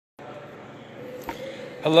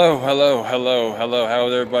Hello.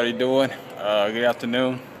 How's everybody doing? Good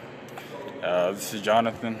afternoon. This is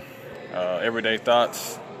Jonathan. Everyday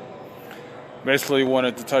Thoughts. Basically,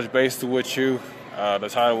 wanted to touch base with you. The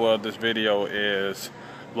title of this video is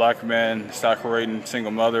Black Men Stop Creating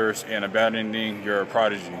Single Mothers and Abandoning Your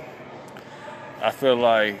Progeny. I feel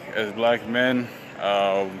like as black men,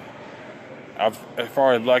 as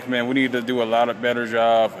far as black men, we need to do a lot of better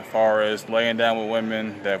job as far as laying down with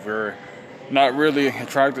women that we're not really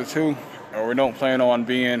attracted to, or we don't plan on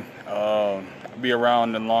being be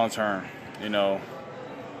around in the long term. You know,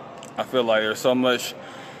 I feel like there's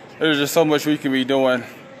just so much we can be doing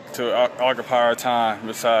to occupy our time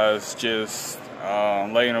besides just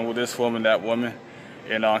laying with this woman, that woman,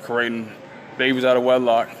 and creating babies out of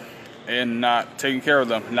wedlock and not taking care of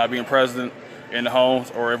them, not being present in the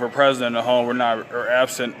homes, or if we're present in the home, we're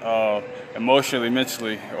absent emotionally,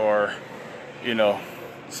 mentally, or you know.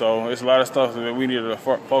 So it's a lot of stuff that we need to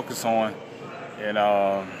focus on, and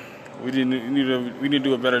we need to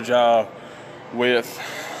do a better job with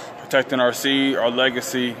protecting our seed, our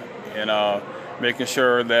legacy, and making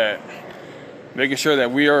sure that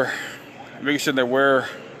we're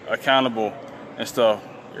accountable and stuff.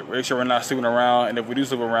 Make sure we're not sleeping around, and if we do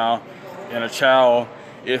sleep around, and a child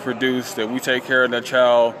is produced, that we take care of that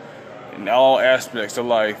child in all aspects of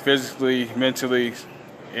life, physically, mentally,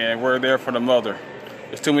 and we're there for the mother.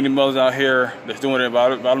 There's too many mothers out here that's doing it by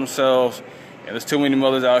themselves, and there's too many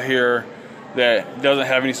mothers out here that doesn't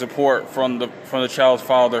have any support from the child's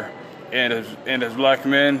father. And as black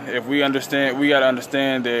men, if we understand, we got to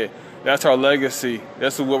understand that that's our legacy.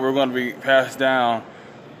 That's what we're going to be passed down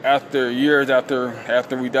years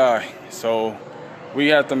after we die. So we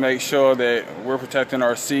have to make sure that we're protecting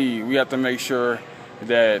our seed. We have to make sure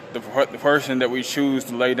that the person that we choose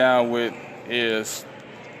to lay down with is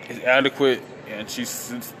adequate, and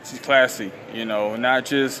she's classy, you know, not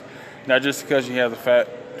just because she has a fat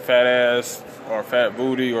ass or fat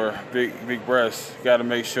booty or big breasts. We got to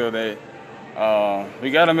make sure that we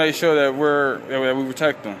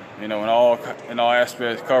protect them, you know, in all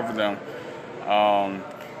aspects, cover them.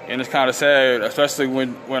 And it's kind of sad, especially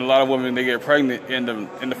when a lot of women, they get pregnant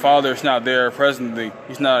and the father is not there presently.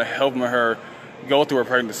 He's not helping her go through her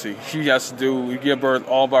pregnancy. She has to give birth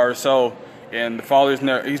all by herself, and the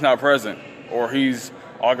father he's not present, or he's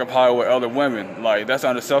occupied with other women. Like, that's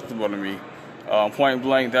unacceptable to me. Point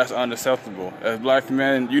blank, that's unacceptable. As black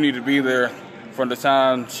men, you need to be there from the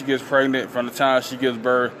time she gets pregnant, from the time she gives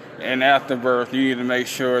birth, and after birth. You need to make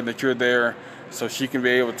sure that you're there so she can be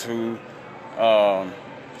able to,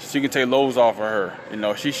 she can take loads off of her. You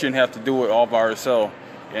know, she shouldn't have to do it all by herself,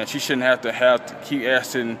 and she shouldn't have to keep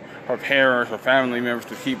asking her parents or family members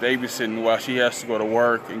to keep babysitting while she has to go to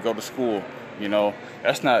work and go to school. You know,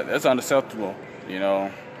 that's unacceptable. You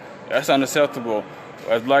know, that's unacceptable.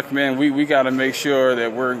 As black men, we got to make sure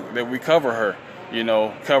that we cover her. You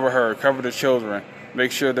know, cover the children.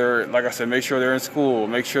 Make sure make sure they're in school.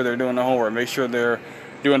 Make sure they're doing the homework. Make sure they're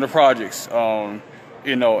doing the projects.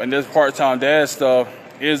 You know, and this part-time dad stuff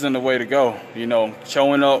isn't the way to go. You know,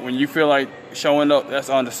 showing up when you feel like showing up,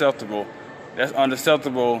 that's unacceptable. That's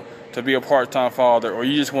unacceptable to be a part-time father, or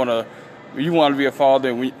you just want to be a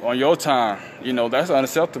father on your time. You know, that's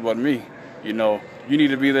unacceptable to me. You know, you need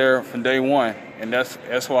to be there from day one, and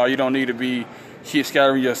that's why you don't need to keep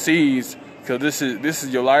scattering your seeds, because this is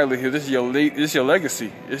your livelihood, this is your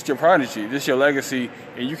legacy, it's your prodigy, this is your legacy,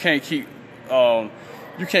 and you can't keep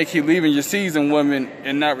leaving your seeds in women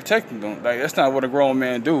and not protecting them. Like, that's not what a grown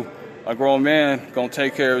man do. A grown man gonna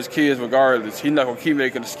take care of his kids regardless. He's not gonna keep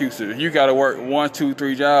making excuses. If you gotta work 1, 2,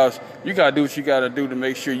 3 jobs, you gotta do what you gotta do to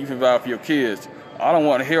make sure you provide for your kids. I don't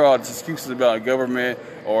want to hear all these excuses about a government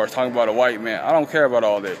or talking about a white man. I don't care about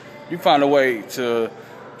all that. You find a way to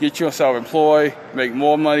get yourself employed, make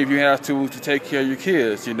more money if you have to take care of your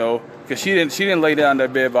kids, you know. Because she didn't lay down in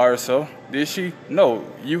that bed by herself, did she? No,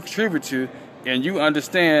 you contribute to, and you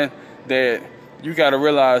understand that you got to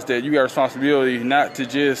realize that you got a responsibility not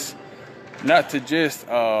just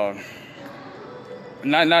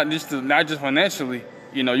financially.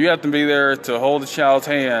 You know, you have to be there to hold the child's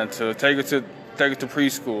hand, to take her to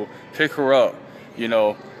preschool, pick her up. You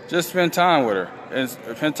know, just spend time with her and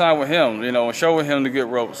spend time with him. You know, and show him the good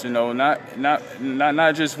ropes. You know, not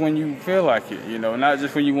just when you feel like it. You know, not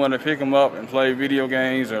just when you want to pick him up and play video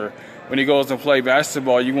games, or when he goes and play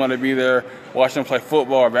basketball, you want to be there watching him play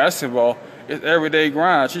football or basketball. It's everyday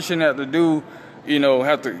grind. She shouldn't have to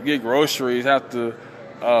have to get groceries, have to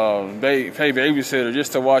pay babysitter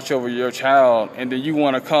just to watch over your child, and then you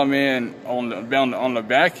want to come in on the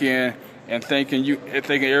back end and thinking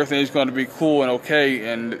everything's going to be cool and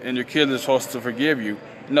okay, and your kids are supposed to forgive you.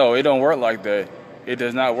 No, it don't work like that. it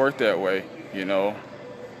does not work that way. You know,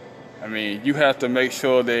 I mean, you have to make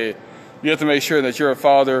sure that you're a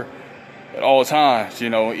father at all times. You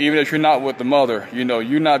know, even if you're not with the mother, you know,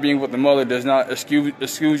 you not being with the mother does not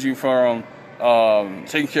excuse you from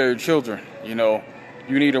taking care of your children. You know,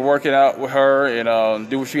 you need to work it out with her and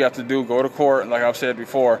do what you have to do. Go to court, like I've said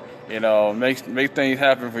before. You know, make things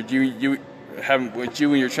happen for you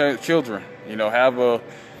and your children. You know, have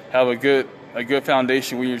a good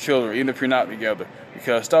foundation with your children, even if you're not together.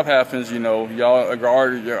 Because stuff happens. You know, y'all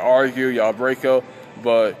argue, y'all break up,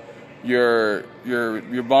 but your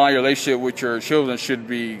bond, your relationship with your children should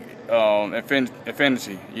be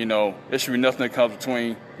infinity. You know, there should be nothing that comes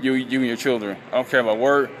between you and your children. I don't care about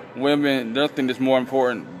work, women, nothing that's more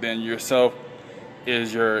important than yourself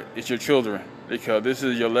is your children, because this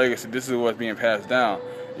is your legacy. This is what's being passed down.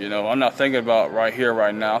 You know, I'm not thinking about right here,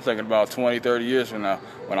 right now. I'm thinking about 20, 30 years from now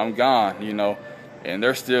when I'm gone, you know, and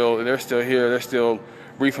they're still here. They're still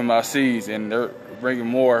reaping my seeds, and they're bringing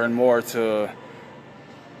more and more to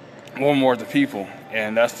people.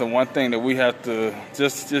 And that's the one thing that we have to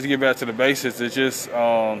just get back to the basics. Is just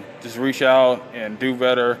reach out and do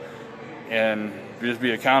better, and just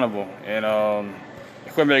be accountable, and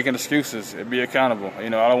quit making excuses and be accountable. You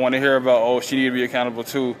know, I don't want to hear about, oh, she need to be accountable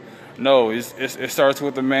too. No, it starts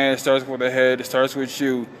with the man. It starts with the head. It starts with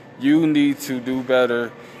you. You need to do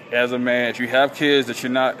better as a man. If you have kids if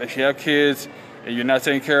you have kids and you're not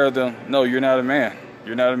taking care of them, no, you're not a man.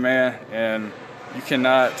 You're not a man, and you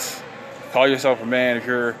cannot call yourself a man if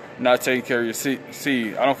you're not taking care of your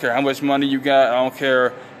seed. I don't care how much money you got. I don't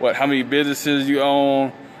care how many businesses you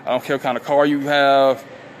own. I don't care what kind of car you have.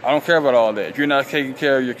 I don't care about all that. If you're not taking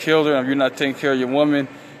care of your children, if you're not taking care of your woman,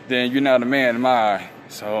 then you're not a man in my eye.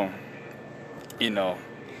 So, you know,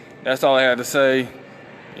 that's all I had to say.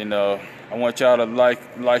 You know, I want y'all to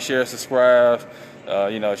like, share, subscribe.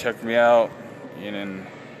 You know, check me out. And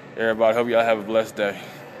everybody, hope y'all have a blessed day.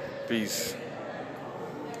 Peace.